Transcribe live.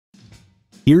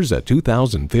Here's a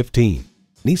 2015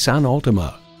 Nissan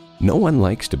Altima. No one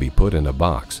likes to be put in a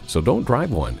box, so don't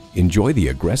drive one. Enjoy the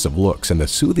aggressive looks and the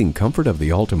soothing comfort of the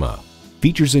Altima.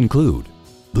 Features include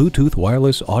Bluetooth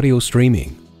wireless audio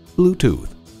streaming,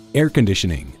 Bluetooth, air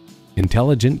conditioning,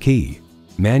 intelligent key,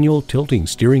 manual tilting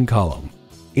steering column,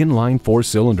 inline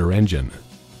 4-cylinder engine,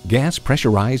 gas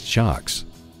pressurized shocks,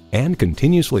 and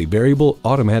continuously variable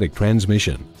automatic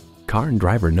transmission. Car and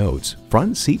driver notes,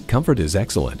 front seat comfort is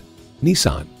excellent.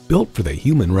 Nissan, built for the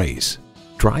human race.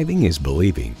 Driving is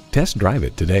believing. Test drive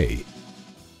it today.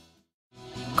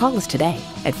 Call us today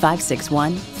at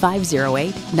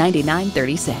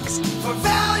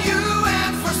 561-508-9936.